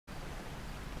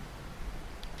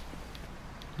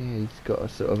Yeah, he's got a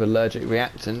sort of allergic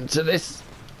reaction to this.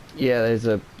 Yeah, there's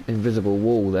a invisible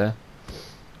wall there.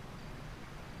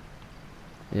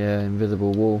 Yeah,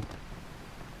 invisible wall.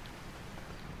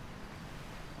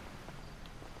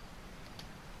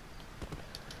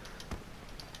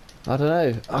 I don't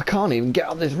know. I can't even get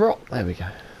up this rock. There we go.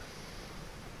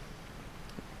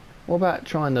 What about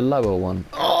trying the lower one?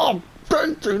 Oh,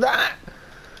 don't do that!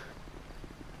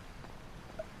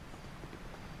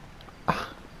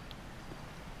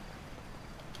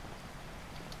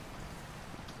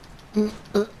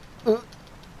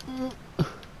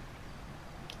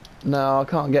 No, I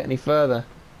can't get any further.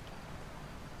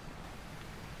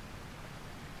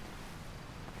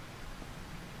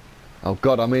 Oh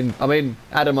God, I'm in.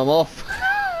 Adam, I'm off.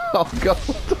 Oh God.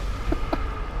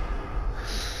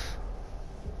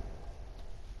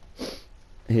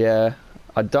 Yeah,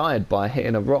 I died by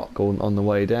hitting a rock on the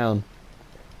way down.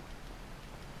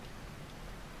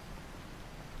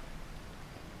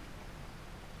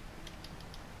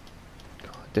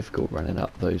 God, difficult running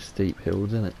up those steep hills,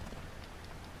 isn't it?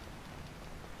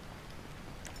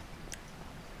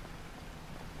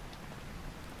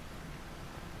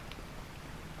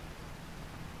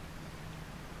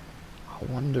 I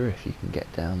wonder if you can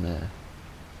get down there.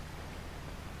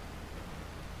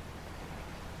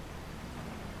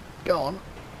 Go on.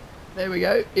 There we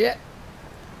go. Yeah.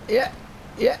 Yeah.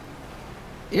 Yeah.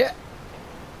 Yeah.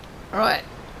 Right.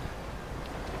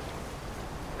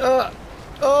 Oh.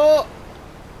 Oh.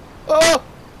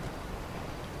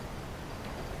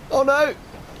 Oh no.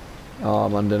 Oh,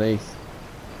 I'm underneath.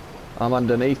 I'm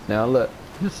underneath now. Look.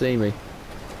 You see me.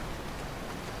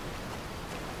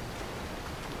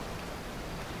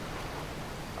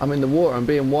 I'm in the water. I'm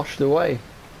being washed away.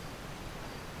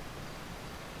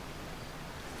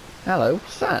 Hello.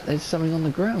 What's that? There's something on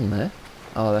the ground there.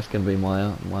 Oh, that's going to be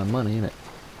my money, isn't it?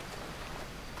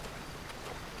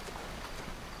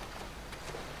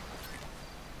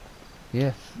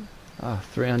 Yes. Ah,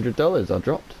 $300 I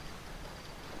dropped.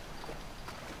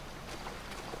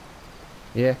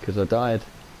 Yeah, because I died.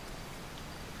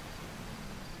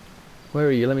 Where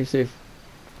are you? Let me see if...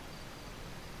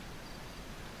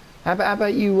 How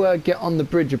about you get on the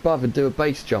bridge above and do a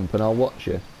base jump and I'll watch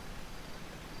you.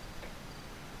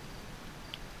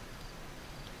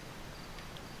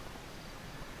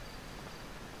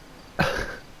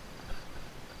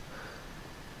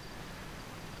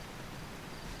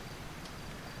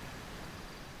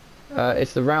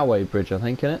 It's the railway bridge, I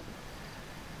think, isn't it?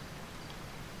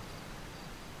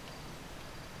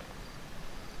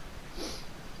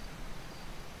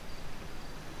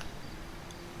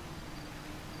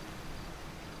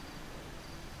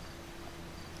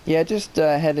 Yeah, just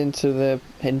head into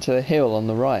the hill on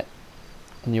the right,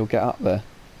 and you'll get up there.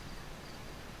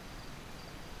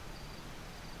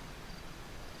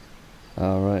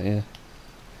 Oh right, yeah.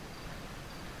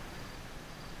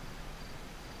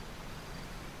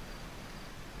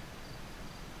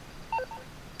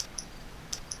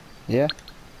 Yeah.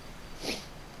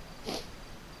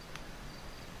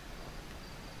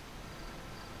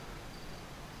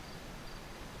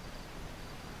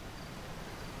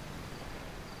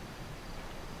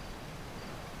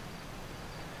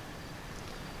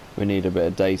 We need a bit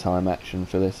of daytime action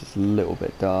for this. It's a little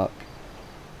bit dark.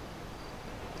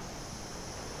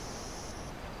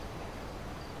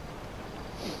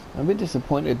 I'm a bit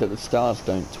disappointed that the stars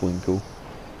don't twinkle.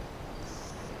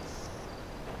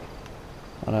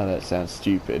 I know that sounds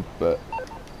stupid, but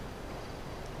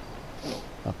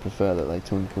I prefer that they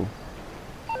twinkle.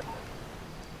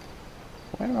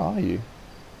 Where are you?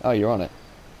 Oh, you're on it.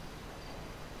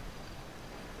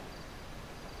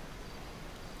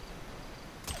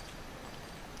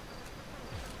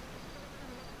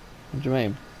 What do you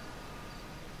mean?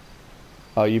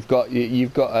 Oh, you've got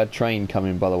a train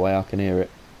coming, by the way. I can hear it.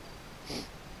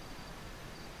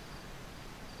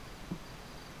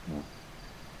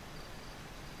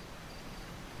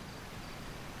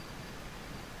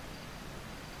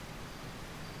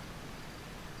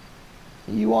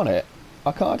 Are you on it?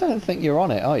 I don't think you're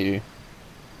on it, are you?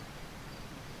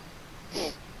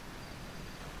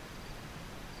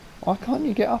 Why can't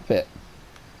you get up it?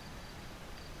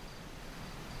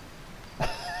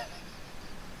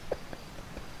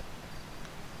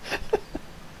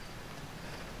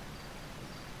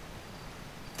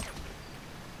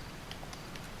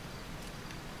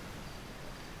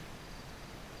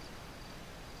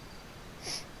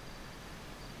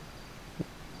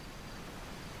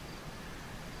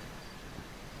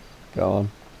 Go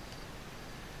on.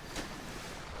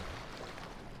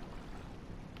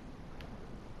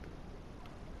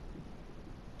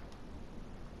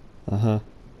 Uh-huh.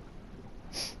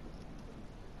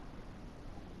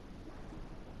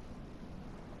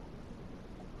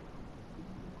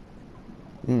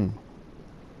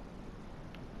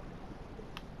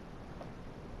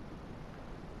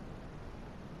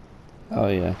 Oh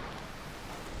yeah.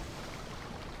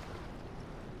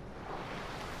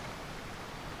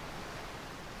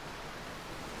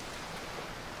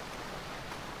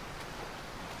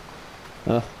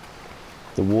 Oh,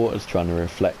 the water's trying to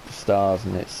reflect the stars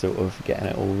and it's sort of getting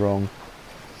it all wrong.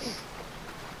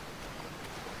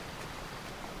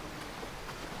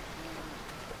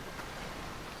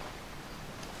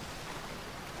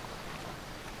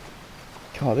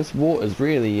 God, this water's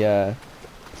really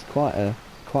it's quite a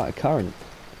current.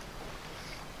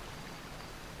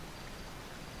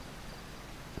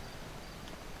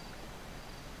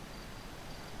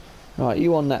 Right,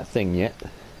 you on that thing yet?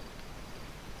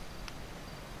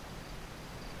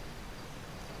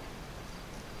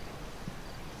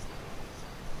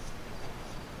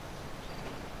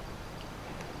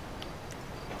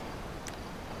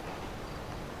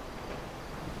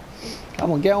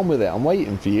 Come on, get on with it. I'm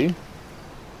waiting for you.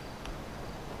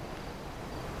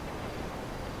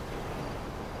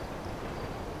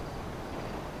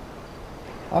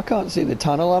 I can't see the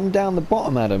tunnel. I'm down the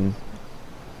bottom, Adam.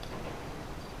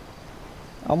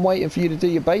 I'm waiting for you to do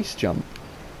your base jump.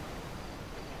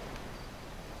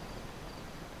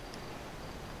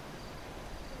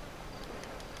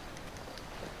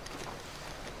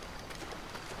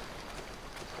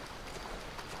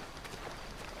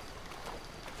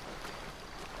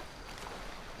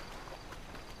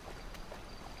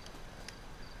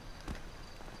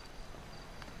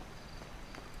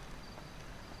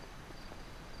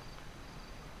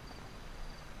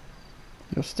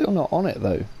 You're still not on it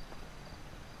though.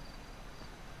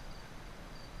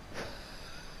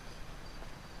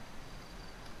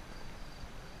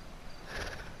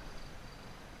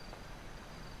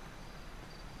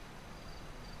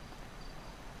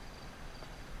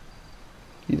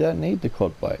 You don't need the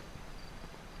quad bike.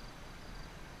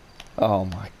 Oh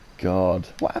my god.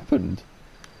 What happened?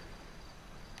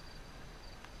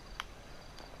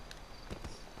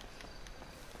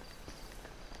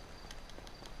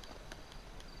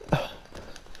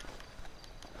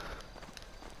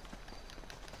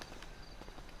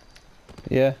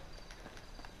 Yeah.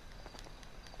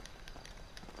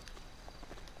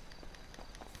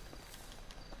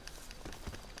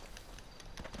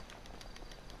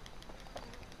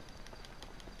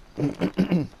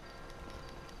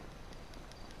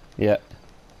 Yeah.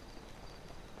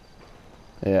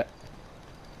 Yeah.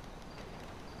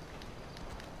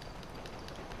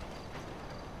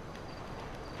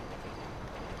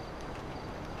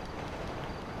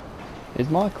 Is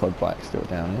my quad bike still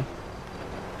down here?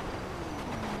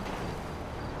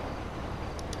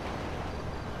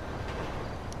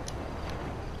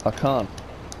 I can't.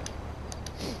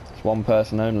 It's one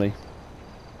person only.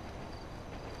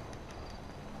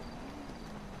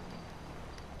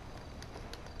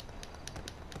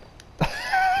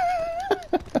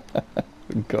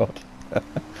 God.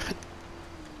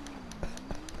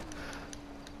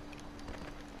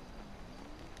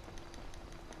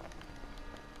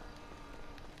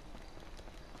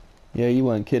 Yeah, you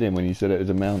weren't kidding when you said it was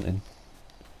a mountain.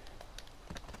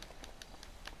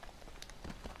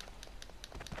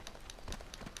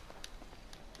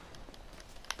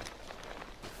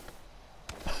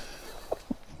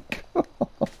 God.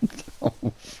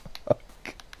 Oh,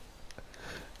 fuck.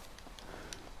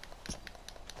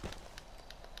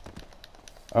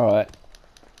 Alright.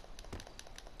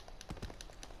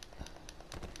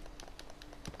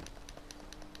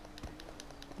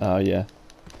 Oh, yeah.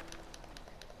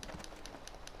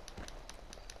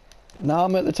 Now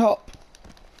I'm at the top.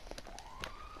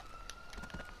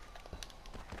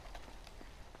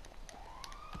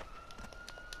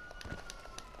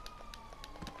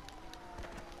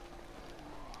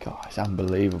 God, it's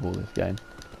unbelievable, this game.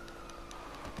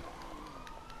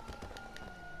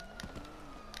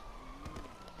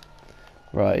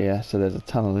 Right, yeah, so there's a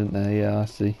tunnel in there, yeah, I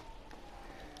see.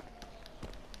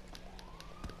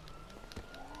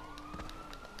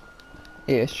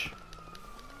 Ish.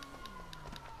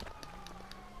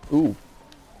 Ooh.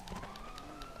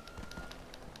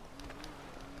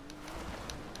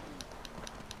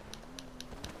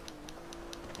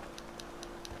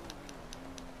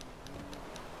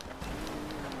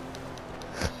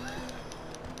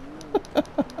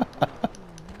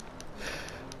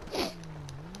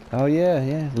 Oh yeah,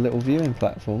 yeah, a little viewing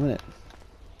platform, isn't it?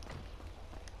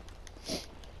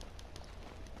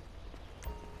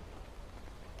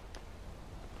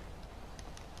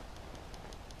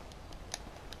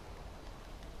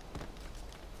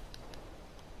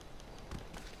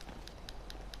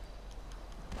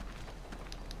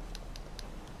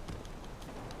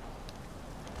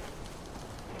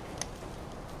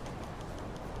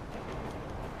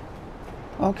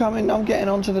 I'm coming, I'm getting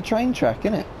onto the train track,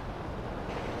 innit?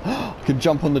 I can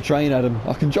jump on the train, Adam.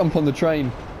 I can jump on the train.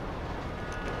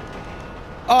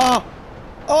 Ah!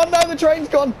 Oh no, the train's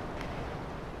gone!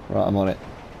 Right, I'm on it.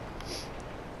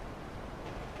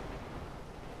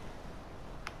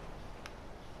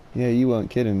 Yeah, you weren't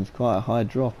kidding. It's quite a high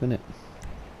drop, isn't it?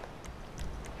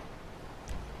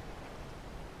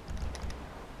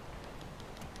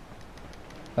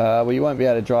 Well, you won't be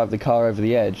able to drive the car over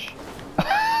the edge.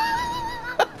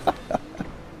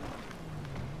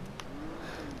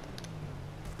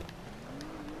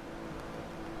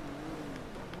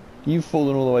 You've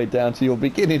fallen all the way down to your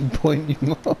beginning point,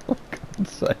 you for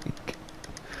God's sake.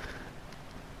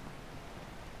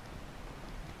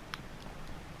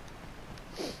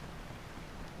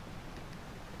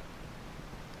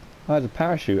 Oh, there's a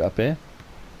parachute up here.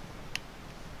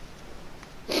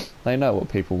 They know what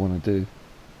people want to do,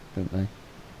 don't they?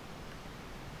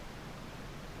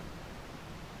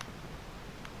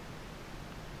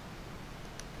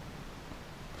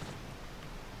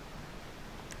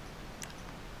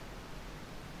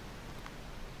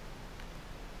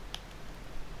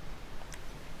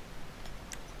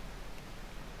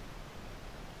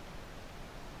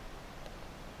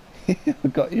 I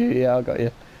got you, yeah, I got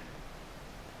you.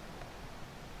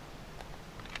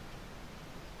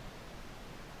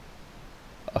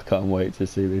 I can't wait to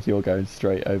see this. You're going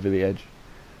straight over the edge.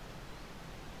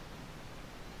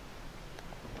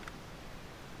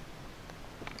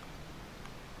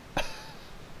 I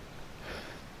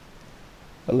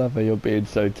love how you're being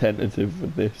so tentative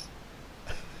with this.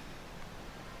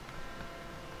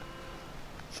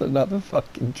 It's another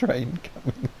fucking train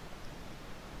coming.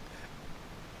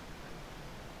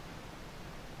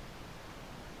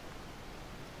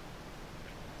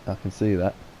 I can see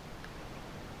that.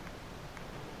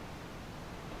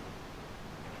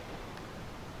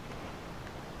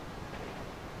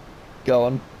 Go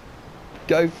on.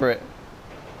 Go for it.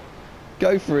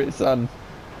 Go for it, son.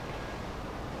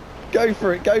 Go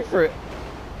for it, go for it.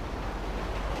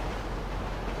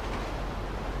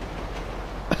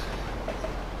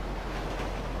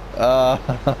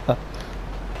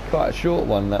 Quite a short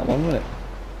one, that one, wasn't it?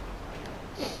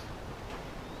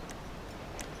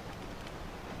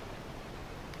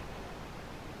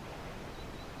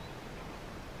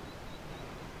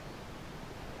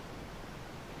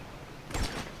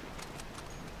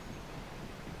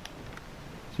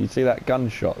 So you see that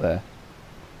gunshot there?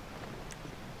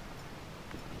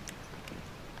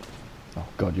 Oh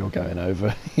God, you're going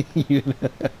over.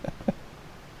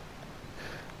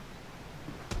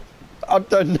 Oh,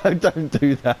 don't do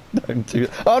that. Don't do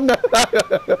that. Oh no!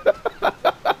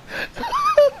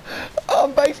 Oh,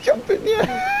 I'm base jumping,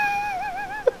 yeah.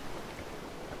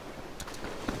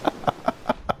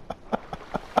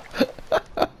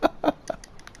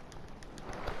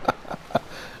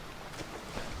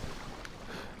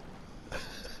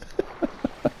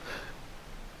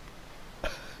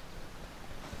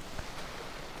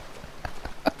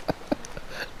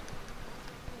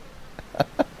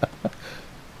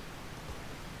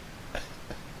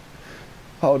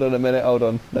 Hold on a minute, hold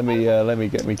on. Let me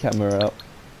get my camera out.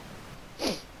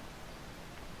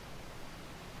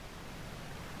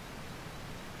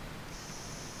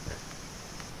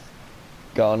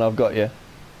 Go on, I've got you.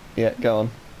 Yeah, go on.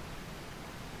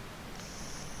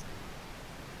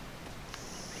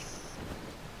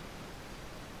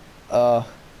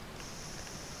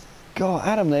 God,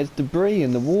 Adam, there's debris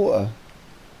in the water.